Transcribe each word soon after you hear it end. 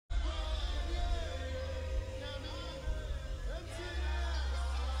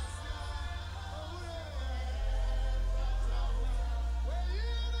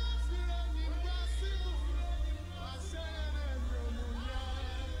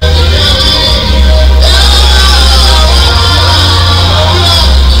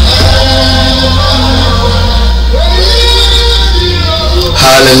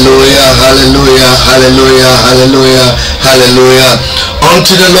hallelujah, hallelujah, hallelujah.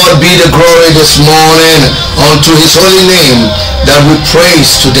 Unto the Lord be the glory this morning, unto his holy name that we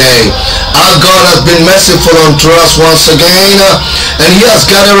praise today. Our God has been merciful unto us once again, and he has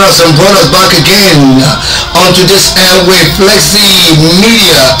gathered us and brought us back again onto this airway Flexi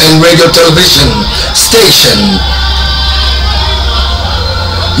Media and Radio Television station.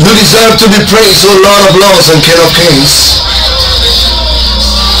 You deserve to be praised, O Lord of Lords and King of Kings.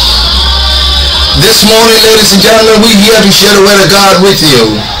 This morning, ladies and gentlemen, we're here to share the word of God with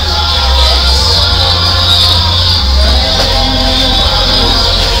you.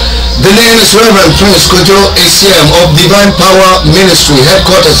 The name is Reverend Prince Kojo ACM of Divine Power Ministry,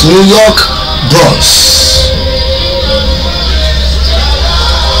 headquarters New York, Bronx.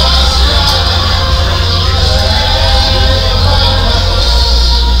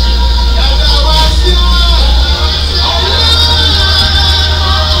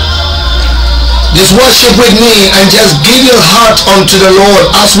 Just worship with me and just give your heart unto the Lord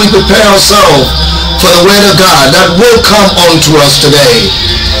as we prepare ourselves for the word of God that will come unto us today.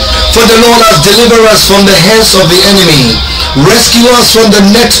 For the Lord has delivered us from the hands of the enemy, rescue us from the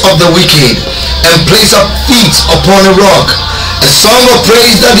nets of the wicked, and place our feet upon a rock. A song of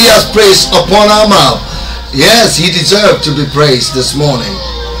praise that he has placed upon our mouth. Yes, he deserves to be praised this morning.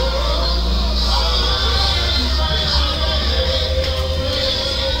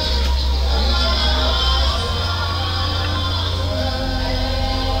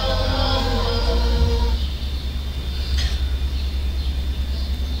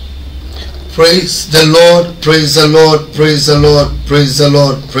 Praise the Lord, praise the Lord, praise the Lord, praise the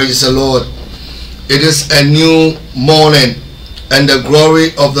Lord, praise the Lord. It is a new morning, and the glory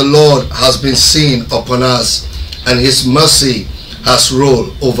of the Lord has been seen upon us, and his mercy has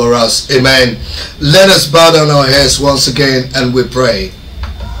rolled over us. Amen. Let us bow down our heads once again and we pray.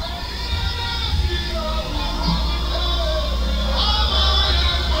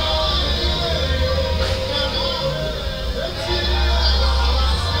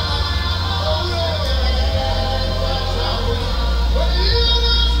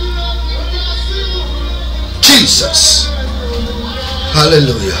 Jesus.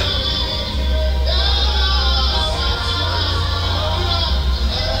 Hallelujah.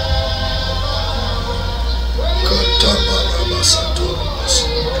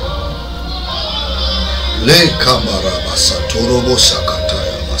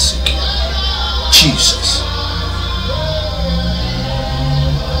 Jesus.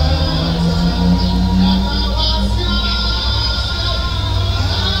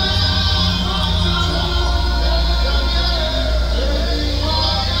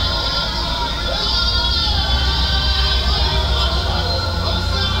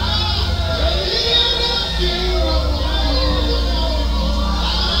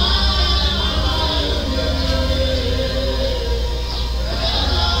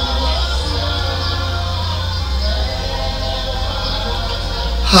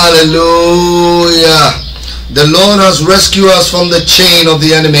 Hallelujah. The Lord has rescued us from the chain of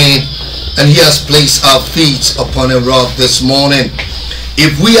the enemy, and he has placed our feet upon a rock this morning.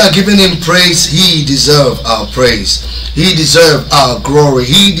 If we are giving him praise, he deserves our praise. He deserves our glory.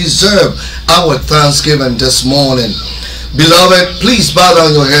 He deserves our thanksgiving this morning. Beloved, please bow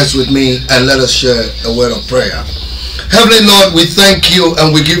down your heads with me and let us share a word of prayer. Heavenly Lord, we thank you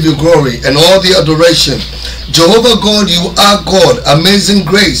and we give you glory and all the adoration. Jehovah God, you are God, amazing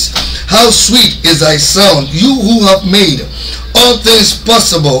grace. How sweet is thy sound, you who have made all things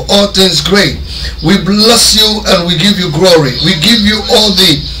possible, all things great. We bless you and we give you glory. We give you all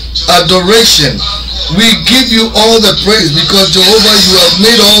the adoration. We give you all the praise because Jehovah, you have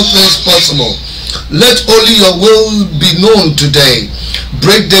made all things possible. Let only your will be known today.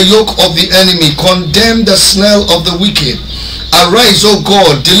 Break the yoke of the enemy, condemn the snare of the wicked. Arise, O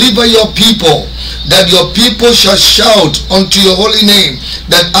God, deliver your people, that your people shall shout unto your holy name,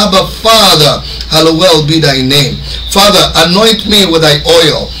 that Abba, Father, hallowed be thy name. Father, anoint me with thy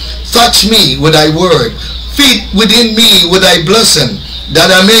oil, touch me with thy word, feed within me with thy blessing,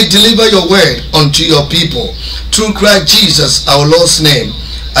 that I may deliver your word unto your people. Through Christ Jesus, our Lord's name,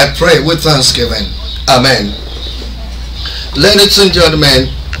 I pray with thanksgiving. Amen. Ladies and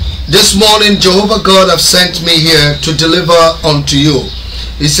gentlemen, this morning Jehovah God have sent me here to deliver unto you.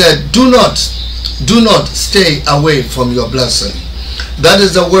 He said, do not stay away from your blessing. That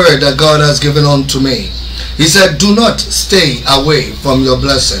is the word that God has given unto me. He said, do not stay away from your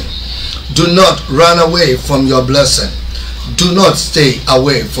blessing. Do not run away from your blessing. Do not stay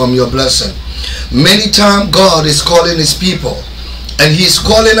away from your blessing. Many times God is calling his people, and he is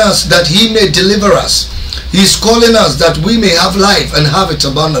calling us that he may deliver us. He is calling us that we may have life and have it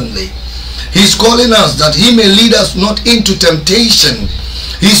abundantly. He's calling us that he may lead us not into temptation.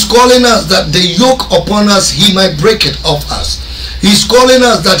 He's calling us that the yoke upon us, he might break it off us. He's calling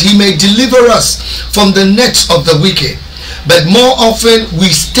us that he may deliver us from the nets of the wicked. But more often we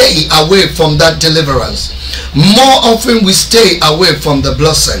stay away from that deliverance. More often we stay away from the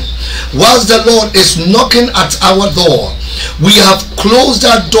blessing. Whilst the Lord is knocking at our door, we have closed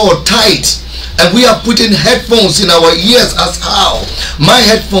that door tight, and we are putting headphones in our ears, as how my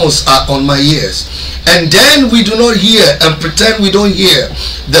headphones are on my ears. And then we do not hear and pretend we don't hear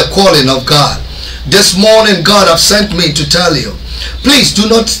the calling of God. This morning God have sent me to tell you, please do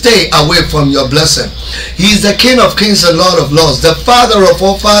not stay away from your blessing. He is the King of kings and Lord of lords, the Father of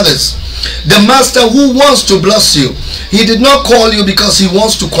all fathers, the Master who wants to bless you. He did not call you because he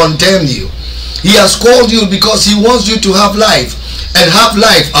wants to condemn you. He has called you because he wants you to have life, and have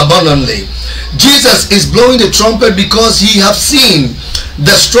life abundantly. Jesus is blowing the trumpet because he has seen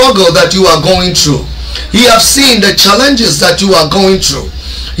the struggle that you are going through. He has seen the challenges that you are going through.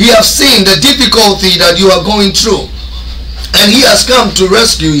 He has seen the difficulty that you are going through. And he has come to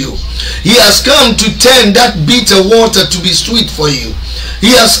rescue you. He has come to turn that bitter water to be sweet for you.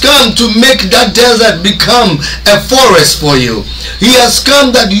 He has come to make that desert become a forest for you. He has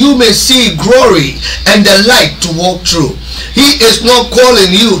come that you may see glory and the light to walk through. He is not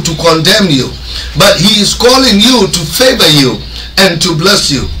calling you to condemn you, but he is calling you to favor you and to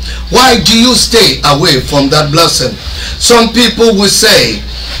bless you. Why do you stay away from that blessing? Some people will say,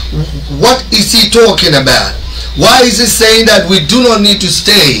 what is he talking about? Why is he saying that we do not need to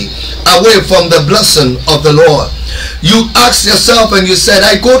stay away from the blessing of the Lord? You ask yourself and you said,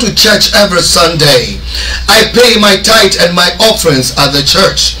 I go to church every Sunday. I pay my tithe and my offerings at the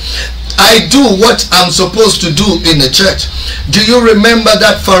church. I do what I'm supposed to do in the church. Do you remember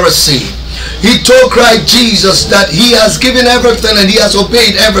that Pharisee? He told Christ Jesus that he has given everything and he has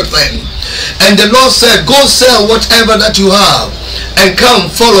obeyed everything. And the Lord said, go sell whatever that you have and come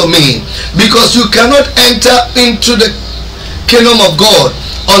follow me, because you cannot enter into the kingdom of God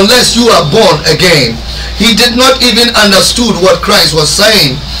unless you are born again. He did not even understood what Christ was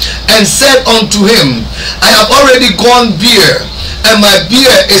saying, and said unto him, I have already gone beer, and my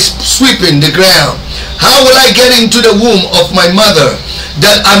beer is sweeping the ground. How will I get into the womb of my mother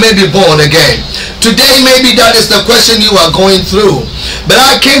that I may be born again? Today maybe that is the question you are going through, but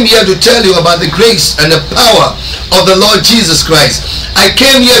I came here to tell you about the grace and the power of the Lord Jesus Christ. I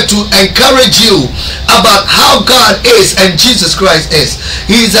came here to encourage you about how God is and Jesus Christ is.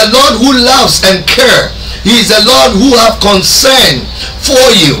 He is a Lord who loves and cares. He is a Lord who have concern for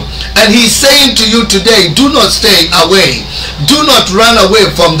you. And he's saying to you today, do not stay away. Do not run away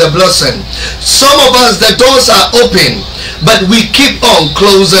from the blessing. Some of us, the doors are open, but we keep on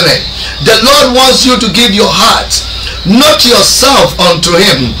closing it. The Lord wants you to give your heart, not yourself, unto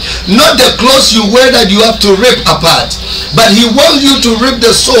him. Not the clothes you wear that you have to rip apart, but he wants you to rip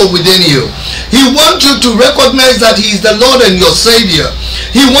the soul within you. He wants you to recognize that he is the Lord and your Savior.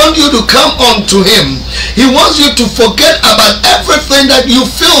 He wants you to come unto him. He wants you to forget about everything that you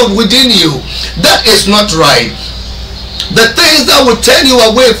feel within you that is not right. The things that will turn you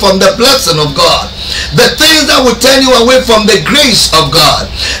away from the blessing of God. The things that will turn you away from the grace of God.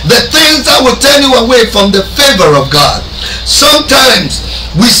 The things that will turn you away from the favor of God. Sometimes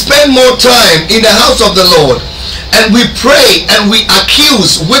we spend more time in the house of the Lord, and we pray and we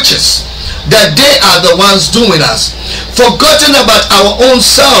accuse witches that they are the ones doing us, forgotten about our own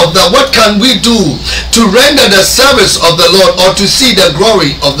self, that what can we do to render the service of the Lord or to see the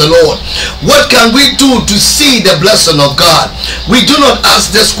glory of the Lord? What can we do to see the blessing of God? We do not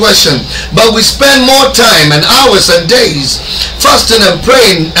ask this question, but we spend more time and hours and days fasting and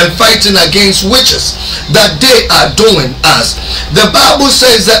praying and fighting against witches that they are doing us. The Bible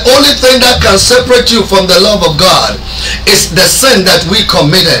says the only thing that can separate you from the love of God is the sin that we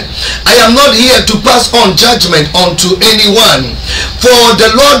committed. I am not here to pass on judgment onto anyone, for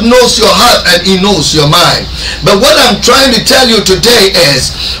the Lord knows your heart and he knows your mind. But what I'm trying to tell you today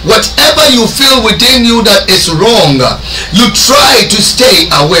is, whatever you feel within you that is wrong, you try to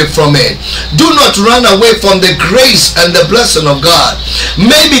stay away from it. Do not run away from the grace and the blessing of God.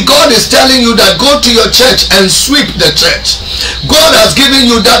 Maybe God is telling you that go to your church and sweep the church. God has given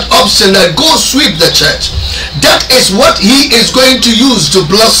you that option, that go sweep the church. That is what he is going to use to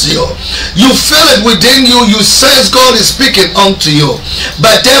bless you. You feel it within you, you sense God is speaking unto you,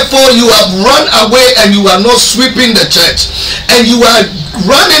 but therefore you have run away and you are not sweeping the church, and you are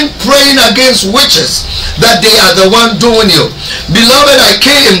running praying against witches that they are the one doing you. Beloved, I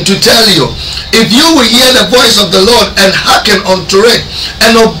came to tell you, if you will hear the voice of the Lord and hearken unto it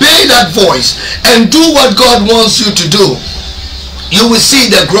and obey that voice and do what God wants you to do, you will see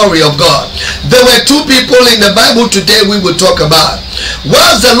the glory of God. There were two people in the Bible today we will talk about.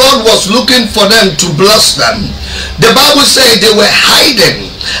 Whilst the Lord was looking for them to bless them, the Bible said they were hiding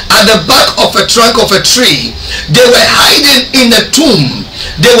at the back of a trunk of a tree. They were hiding in a tomb.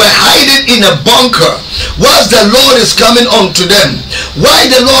 They were hiding in a bunker whilst the Lord is coming unto them. Why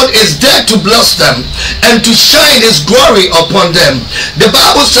the Lord is there to bless them and to shine his glory upon them. The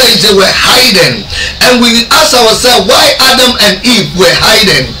Bible says they were hiding, and we ask ourselves why Adam and Eve were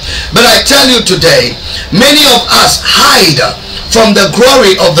hiding. But I tell you today, many of us hide from the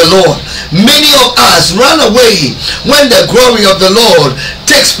glory of the Lord. Many of us run away when the glory of the Lord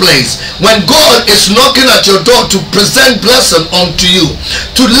takes place. When God is knocking at your door to present blessing unto you,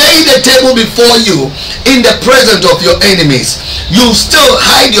 to lay the table before you in the presence of your enemies, you still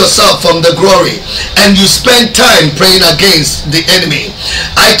hide yourself from the glory and you spend time praying against the enemy.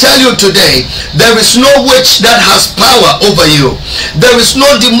 I tell you today, there is no witch that has power over you. There is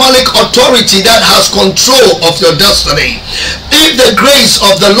no demonic authority that has control of your destiny. If the grace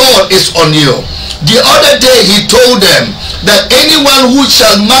of the Lord is on you. The other day he told them that anyone who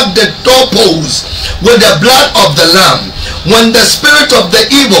shall mark the doorpost with the blood of the Lamb, when the spirit of the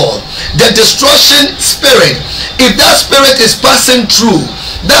evil, the destruction spirit, if that spirit is passing through,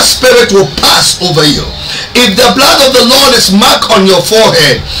 that spirit will pass over you. If the blood of the Lord is marked on your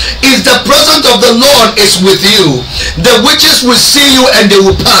forehead, if the presence of the Lord is with you, the witches will see you and they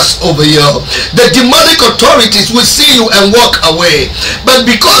will pass over you. The demonic authorities will see you and walk away. But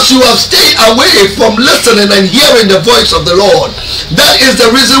because you have stayed away from listening and hearing the voice of the Lord, that is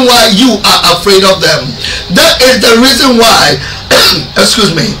the reason why you are afraid of them. That is the reason why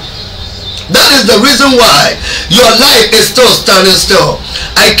excuse me, that is the reason why your life is still standing still.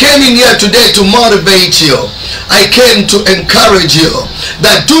 I came in here today to motivate you. I came to encourage you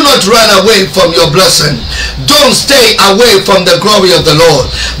that do not run away from your blessing. Don't stay away from the glory of the Lord,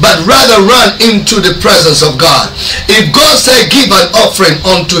 but rather run into the presence of God. If God said give an offering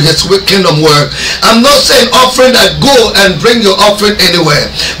unto his kingdom work, I'm not saying offering that go and bring your offering anywhere,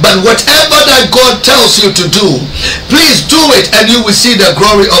 but whatever that God tells you to do, please do it and you will see the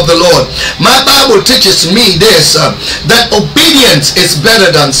glory of the Lord. My Bible teaches me this, that obedience is better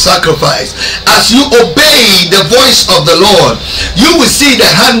than sacrifice. As you obey the voice of the Lord, you will see the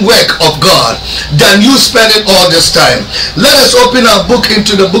handwork of God than you spending all this time. Let us open our book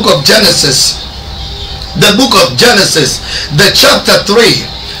into the book of Genesis. The book of Genesis, the chapter 3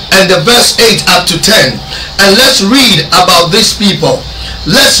 and the verse 8 up to 10. And let's read about these people.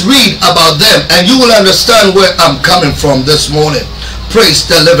 Let's read about them and you will understand where I'm coming from this morning. Praise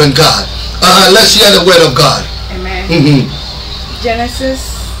the living God. Let's hear the word of God. Amen.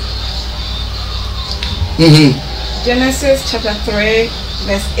 Genesis Genesis chapter 3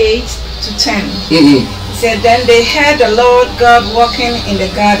 verse 8 to 10. It said, then they heard the Lord God walking in the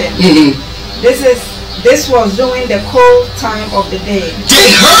garden. This was during the cold time of the day. They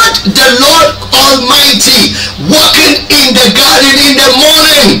heard the Lord Almighty walking in the garden in the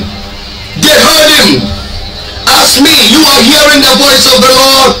morning. They heard him. Ask me, you are hearing the voice of the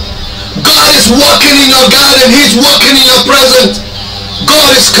Lord. God is walking in your garden. He's walking in your presence. God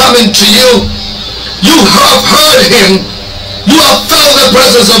is coming to you. You have heard him. You have felt the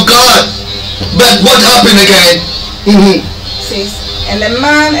presence of God. But what happened again? Says, and the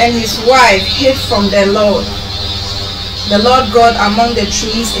man and his wife hid from the Lord God among the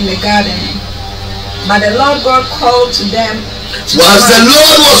trees in the garden. But the Lord God called to them. Whilst the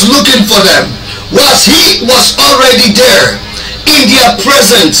Lord was looking for them, whilst he was already there in their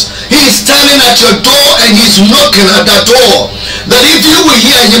presence, he is standing at your door and he's knocking at that door. That if you will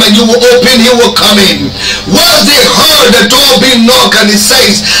hear him and you will open, he will come in. Whilst they heard the door being knocked and he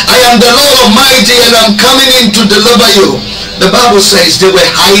says, I am the Lord Almighty and I'm coming in to deliver you. The Bible says they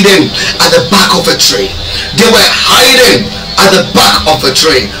were hiding at the back of a tree. They were hiding at the back of a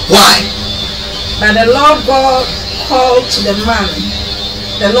tree. Why? But the Lord God called to the man.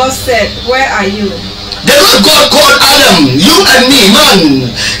 The Lord said, where are you? The Lord God called Adam, you and me, man.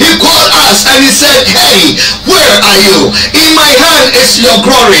 He called us and he said, hey, where are you? In my hand is your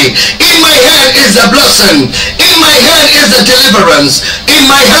glory. In my hand is the blessing. In my hand is the deliverance. In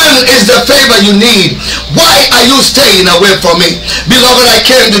my hand is the favor you need. Why are you staying away from me? Beloved, I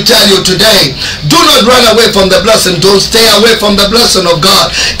came to tell you today, do not run away from the blessing. Don't stay away from the blessing of God.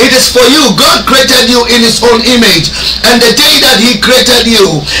 It is for you. God created you in his own image. And the day that he created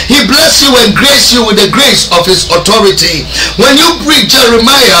you, he blessed you and graced you with the grace of his authority. When you read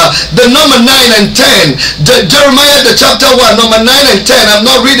Jeremiah, the number 9 and 10, Jeremiah the chapter 1, number 9 and 10, I'm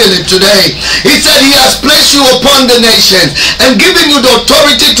not reading it today. He said he has placed you upon the nations and given you the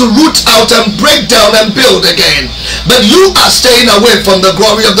authority to root out and break down and build again. but you are staying away from the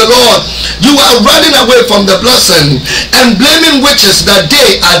glory of the Lord. You are running away from the blessing and blaming witches that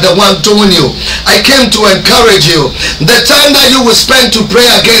they are the one doing you. I came to encourage you. The time that you will spend to pray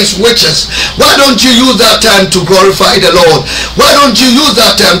against witches, why don't you use that time to glorify the Lord? Why don't you use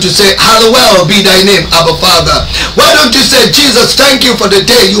that time to say, hallowed be thy name, Abba Father? Why don't you say, Jesus, thank you for the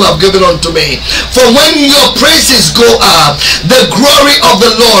day you have given unto me? For when your praises go up, the glory of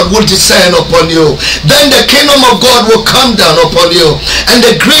the Lord will descend upon you. Then the kingdom of God will come down upon you, and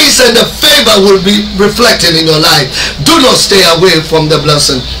the grace and the favor will be reflected in your life. Do not stay away from the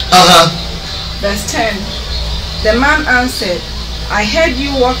blessing. Verse 10. The man answered, I heard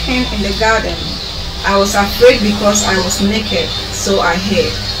you walking in the garden. I was afraid because I was naked, so I hid.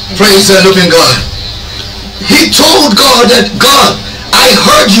 Praise the living God. He told God that, God, I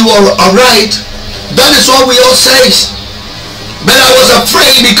heard you are alright. That is what we all say. But I was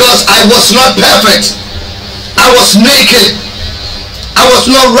afraid because I was not perfect. I was naked. I was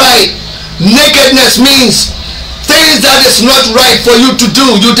not right. Nakedness means things that is not right for you to do.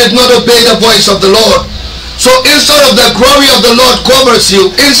 You did not obey the voice of the Lord. So instead of the glory of the Lord covers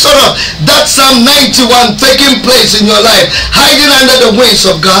you, instead of that Psalm 91 taking place in your life, hiding under the wings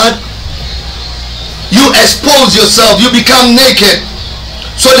of God, you expose yourself. You become naked.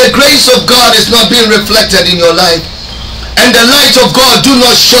 So the grace of God is not being reflected in your life. And the light of God do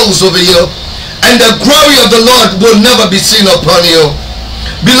not show over you. And the glory of the Lord will never be seen upon you.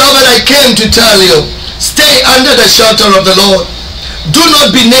 Beloved, I came to tell you, stay under the shelter of the Lord. Do not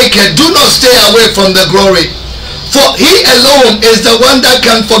be naked. Do not stay away from the glory. For he alone is the one that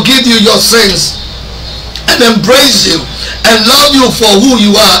can forgive you your sins and embrace you and love you for who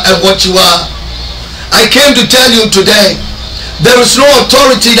you are and what you are. I came to tell you today, there is no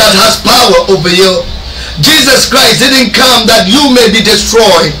authority that has power over you. Jesus Christ didn't come that you may be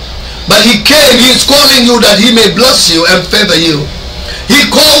destroyed, but he came, he is calling you that he may bless you and favor you. He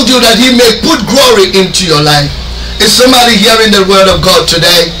called you that he may put glory into your life. Is somebody hearing the word of God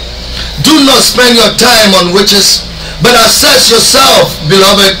today? Do not spend your time on witches, but assess yourself,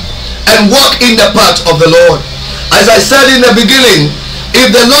 beloved, and walk in the path of the Lord. As I said in the beginning,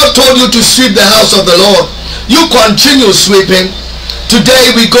 if the Lord told you to sweep the house of the Lord, you continue sweeping.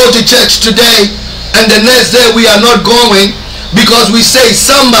 Today we go to church today, and the next day we are not going because we say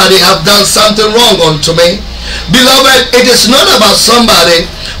somebody have done something wrong unto me. Beloved, it is not about somebody,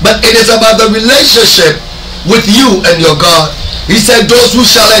 but it is about the relationship with you and your God. He said, those who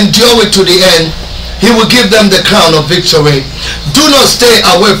shall endure it to the end, he will give them the crown of victory. Do not stay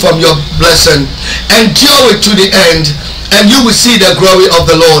away from your blessing. Endure it to the end, and you will see the glory of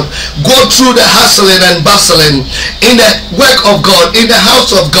the Lord. Go through the hustling and bustling in the work of God, in the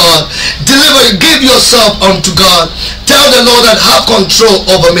house of God. Deliver, give yourself unto God. Tell the Lord that have control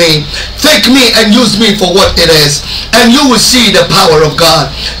over me. Take me and use me for what it is. And you will see the power of God.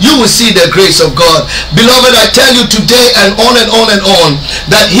 You will see the grace of God. Beloved, I tell you today and on and on and on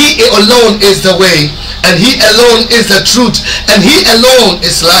that he alone is the way. And he alone is the truth, and he alone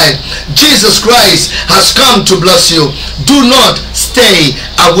is life. Jesus Christ has come to bless you. Do not stay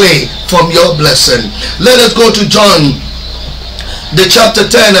away from your blessing. Let us go to John, the chapter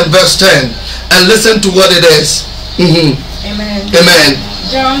 10 and verse 10, and listen to what it is. Amen. Amen.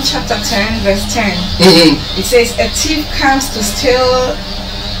 John chapter 10 verse 10. It says, a thief comes to steal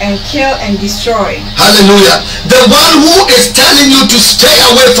and kill and destroy. Hallelujah. The one who is telling you to stay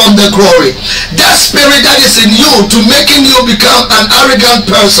away from the glory, that spirit that is in you to making you become an arrogant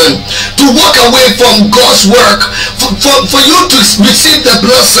person, to walk away from God's work, for you to receive the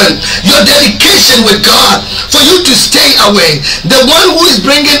blessing, your dedication with God, for you to stay away. The one who is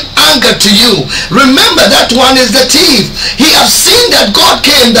bringing anger to you, remember that one is the thief. He has seen that God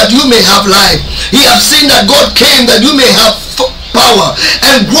came that you may have life. He has seen that God came that you may have power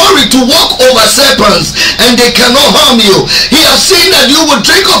and glory to walk over serpents and they cannot harm you. He has seen that you will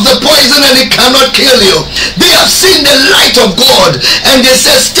drink of the poison and it cannot kill you. They have seen the light of God and they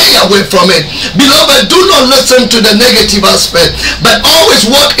say stay away from it. Beloved, do not listen to the negative aspect, but always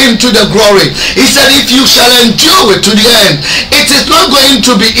walk into the glory. He said if you shall endure it to the end, it is not going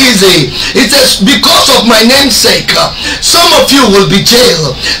to be easy. It says because of my name's sake, some of you will be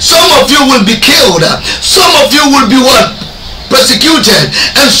jailed, some of you will be killed, some of you will be what? Persecuted,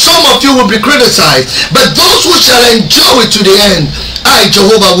 and some of you will be criticized, but those who shall endure it to the end, I,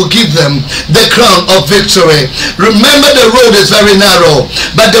 Jehovah, will give them the crown of victory. Remember, the road is very narrow,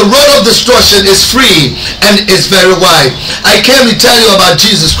 but the road of destruction is free and is very wide. I came to tell you about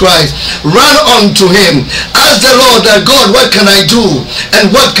Jesus Christ. Run unto him. Ask the Lord that, God, what can I do?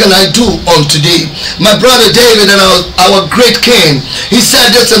 And what can I do unto thee? My brother David and our great king, he said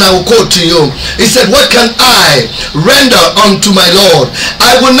this, and I will quote to you. He said, what can I render unto my Lord?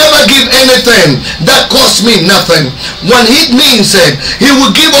 I will never give anything that costs me nothing. When he means it, he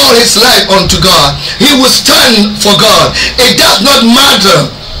will give all his life unto God. He will stand for God. It does not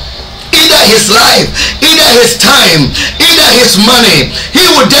matter either his life, either his time, either his money. He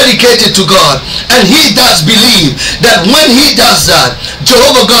will dedicate it to God. And he does believe that when he does that,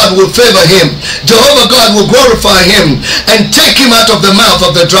 Jehovah God will favor him. Jehovah God will glorify him and take him out of the mouth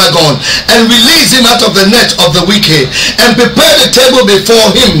of the dragon and release him out of the net of the wicked and prepare the table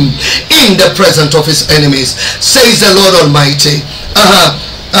before him in the presence of his enemies, says the Lord Almighty.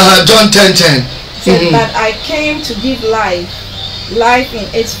 John 10:10. But I came to give life in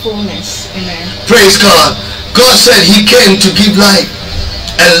its fullness. Amen. Praise God. God said he came to give life,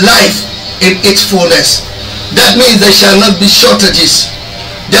 and life in its fullness. That means there shall not be shortages.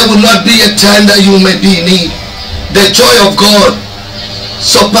 There will not be a time that you may be in need. The joy of God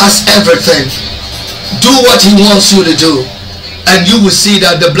surpasses everything. Do what he wants you to do, and you will see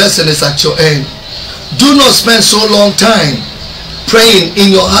that the blessing is at your end. Do not spend so long time praying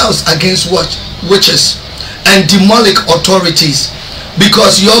in your house against witches and demonic authorities,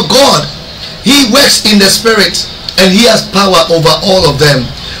 because your God, he works in the spirit and he has power over all of them.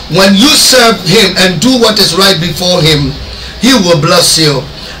 When you serve him and do what is right before him, he will bless you.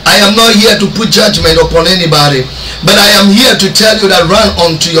 I am not here to put judgment upon anybody, but I am here to tell you that run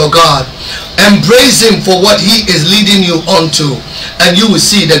unto your God. Embrace him for what he is leading you onto, and you will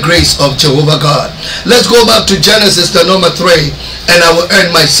see the grace of Jehovah God. Let's go back to Genesis, the number 3, and I will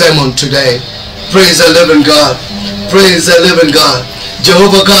end my sermon today. Praise the living God. Praise the living God.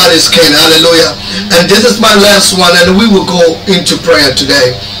 Jehovah God is king. Hallelujah. And this is my last one, and we will go into prayer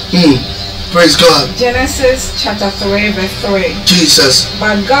today. Praise God. Genesis chapter 3 verse 3. Jesus.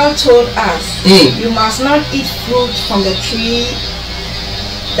 But God told us, you must not eat fruit from the tree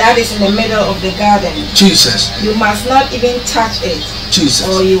that is in the middle of the garden. Jesus. You must not even touch it. Jesus.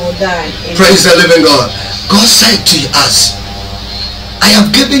 Or you will die. Amen. Praise the living God. God said to us, I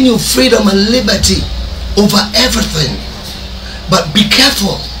have given you freedom and liberty over everything. But be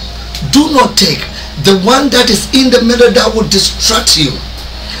careful. Do not take the one that is in the middle that will distract you.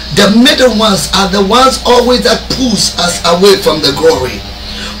 The middle ones are the ones always that pulls us away from the glory.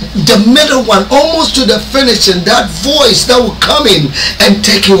 The middle one, almost to the finishing, that voice that will come in and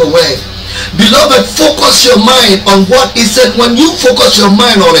take you away. Beloved, focus your mind on what he said. When you focus your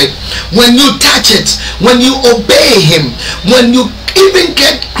mind on it, when you touch it, when you obey him, when you even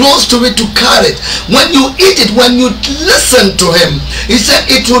get close to it to cut it, when you eat it, when you listen to him, he said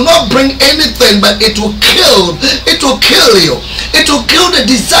it will not bring anything, but it will kill you. It will kill the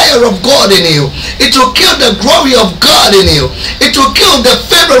desire of God in you. It will kill the glory of God in you. It will kill the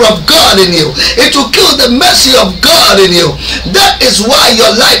favor of God in you. It will kill the mercy of God in you. That is why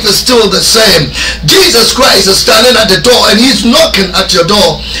your life is still the same. Jesus Christ is standing at the door, and he's knocking at your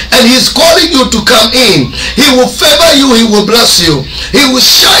door, and he's calling you to come in. He will favor you. He will bless you. He will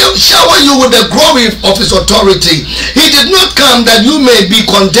shower you with the glory of his authority. He did not come that you may be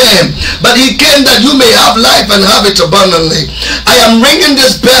condemned, but he came that you may have life and have it abundantly. I am ringing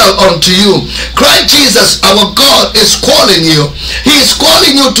this bell unto you. Christ Jesus, our God, is calling you. He is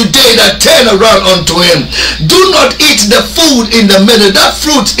calling you today that turn around unto him. Do not eat the food in the middle, that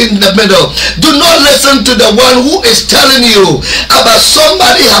fruit in the middle. Do not listen to the one who is telling you about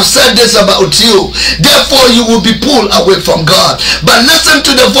somebody have said this about you. Therefore you will be pulled away from God. But listen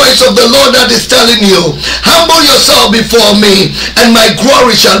to the voice of the Lord that is telling you, humble yourself before me, and my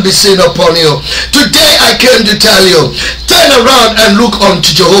glory shall be seen upon you. Today I came to tell you, turn around and look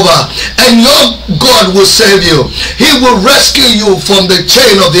unto Jehovah, and your God will save you. He will rescue you from the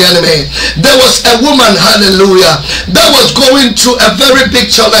chain of the enemy. There was a woman, hallelujah, that was going through a very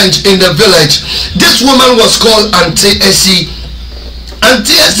big challenge in the village. This woman was called Auntie Essie.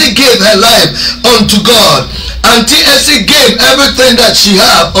 Auntie Essie gave her life unto God. Auntie Essie gave everything that she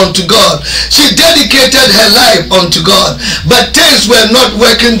had unto God. She dedicated her life unto God. But things were not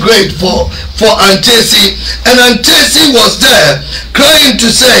working great for Auntie Essie. And Auntie Essie was there crying to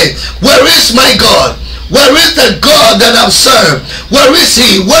say, where is my God? Where is the God that I've served? Where is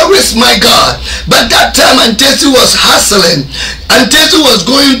he? Where is my God? But that time Antesi was hustling. Antesi was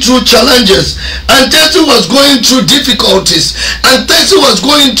going through challenges. Antesi was going through difficulties. Antesi was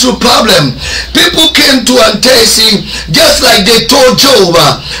going through problems. People came to Antesi just like they told Job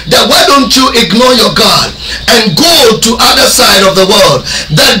that why don't you ignore your God and go to other side of the world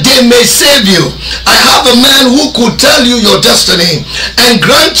that they may save you. I have a man who could tell you your destiny and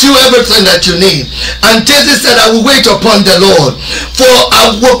grant you everything that you need. Antesi said, I will wait upon the Lord, for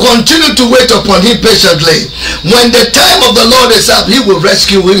I will continue to wait upon him patiently. When the time of the Lord is up, he will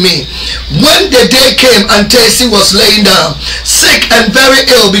rescue me. When the day came, Antesi was laying down sick and very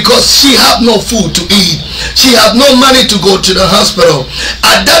ill because she had no food to eat. She had no money to go to the hospital.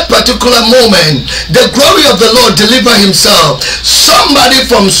 At that particular moment, the glory of the Lord delivered himself. Somebody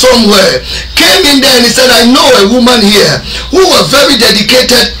from somewhere came in there and he said, I know a woman here who was very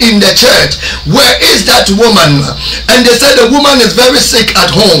dedicated in the church. Where is that woman? And they said the woman is very sick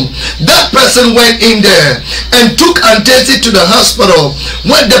at home. That person went in there and took Antesi to the hospital.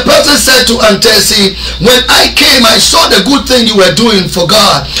 When the person said to Antesi, when I came, I saw the good thing you were doing for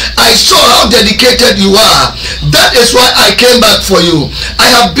God. I saw how dedicated you are. That is why I came back for you. I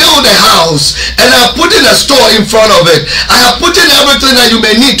have built a house and I have put in a store in front of it. I have put in everything that you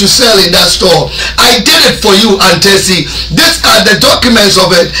may need to sell in that store. I did it for you, Antesi. These are the documents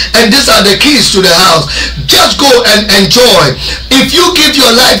of it and these are the keys to the house. Just go and enjoy. If you give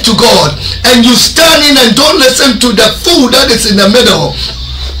your life to God and you stand in and don't listen to the food that is in the middle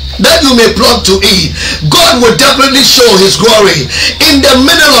that you may plot to eat, God will definitely show his glory. In the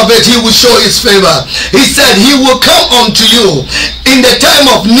middle of it, he will show his favor. He said he will come unto you in the time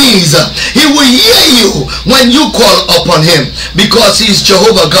of needs. He will hear you when you call upon him, because he is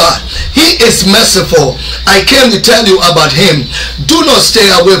Jehovah God. He is merciful. I came to tell you about him. Do not stay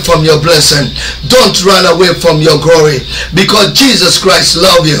away from your blessing. Don't run away from your glory, because Jesus Christ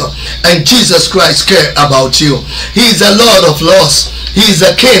loves you and Jesus Christ cares about you. He is the Lord of Lords. He is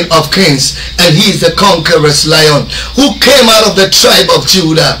the King of Kings, and he is the conqueror's lion who came out of the tribe of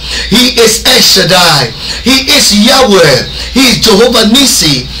Judah. He is El Shaddai. He is Yahweh. He is Jehovah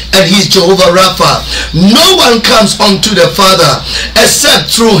Nissi, and he is Jehovah Rapha. No one comes unto the Father except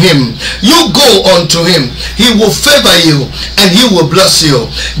through him. You go unto him. He will favor you and he will bless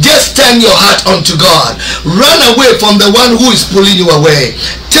you. Just turn your heart unto God. Run away from the one who is pulling you away.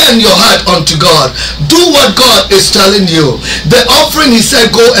 Turn your heart unto God. Do what God is telling you. The offering, he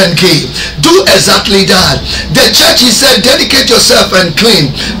said, go and give. Do exactly that. The church, he said, dedicate yourself and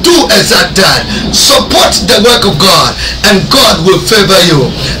clean. Do exact that. Support the work of God and God will favor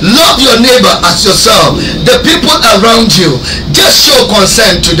you. Love your neighbor as yourself. The people around you, just show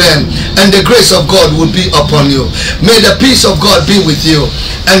concern to them and the grace of God will be upon you. May the peace of God be with you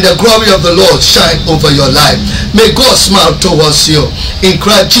and the glory of the Lord shine over your life. May God smile towards you. In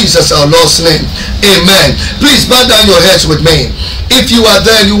Christ Jesus our Lord's name. Amen. Please bow down your heads with me. If you are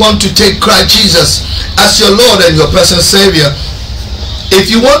there and you want to take Christ Jesus as your Lord and your personal Savior, if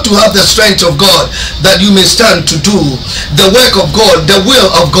you want to have the strength of God that you may stand to do the work of God, the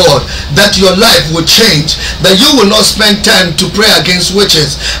will of God, that your life will change, that you will not spend time to pray against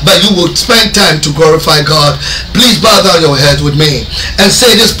witches, but you will spend time to glorify God, please bow down your head with me and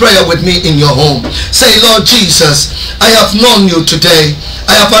say this prayer with me in your home. Say, Lord Jesus, I have known you today.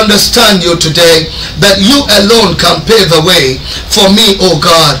 I have understand you today, that you alone can pave the way for me, oh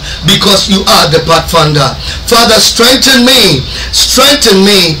God, because you are the pathfinder. Father, strengthen me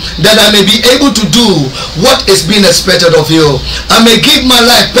that I may be able to do what is being expected of you. I may give my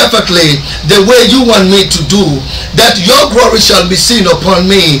life perfectly the way you want me to do, that your glory shall be seen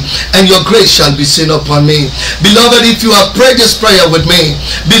upon me and your grace shall be seen upon me. Beloved, if you have prayed this prayer with me,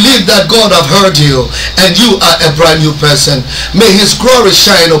 believe that God have heard you and you are a brand new person. May his glory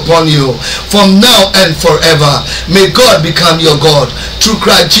shine upon you from now and forever. May God become your God. Through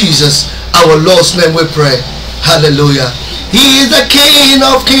Christ Jesus, our Lord's name we pray. Hallelujah. He is the King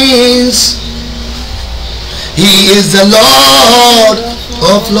of Kings. He is the Lord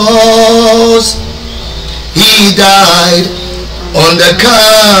of Lords. He died on the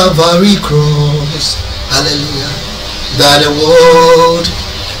Calvary cross. Hallelujah. That the world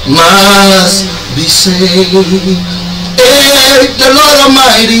must be saved. Hey, the Lord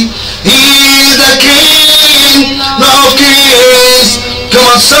Almighty, he is the King of Kings. Come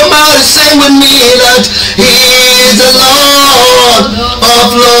on, somebody sing with me that he is the Lord of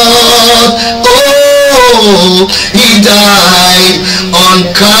Lords. Oh, he died on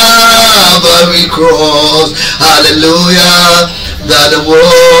Calvary cross. Hallelujah. That the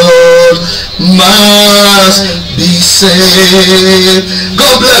world must be saved.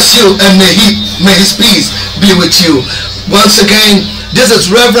 God bless you, and may his peace be with you. Once again, this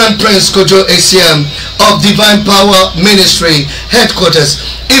is Reverend Prince Kojo ACM of Divine Power Ministry headquarters.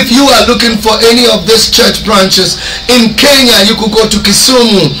 If you are looking for any of these church branches in Kenya, you could go to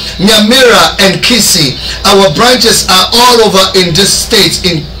Kisumu, Nyamira, and Kisii. Our branches are all over in this state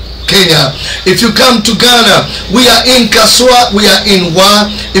in Kenya. If you come to Ghana, we are in Kaswa, we are in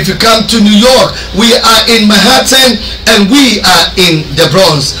Wa. If you come to New York, we are in Manhattan, and we are in the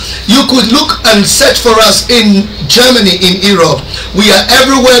Bronx. You could look and search for us in Germany, in Europe. We are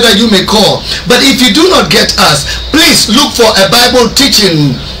everywhere that you may call. But if you do not get us, please look for a Bible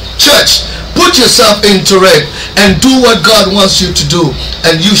teaching church. Put yourself into it and do what God wants you to do,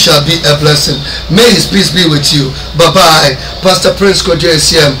 and you shall be a blessing. May his peace be with you. Bye-bye. Pastor Prince Kojo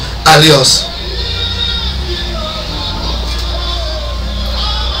ACM. Adios.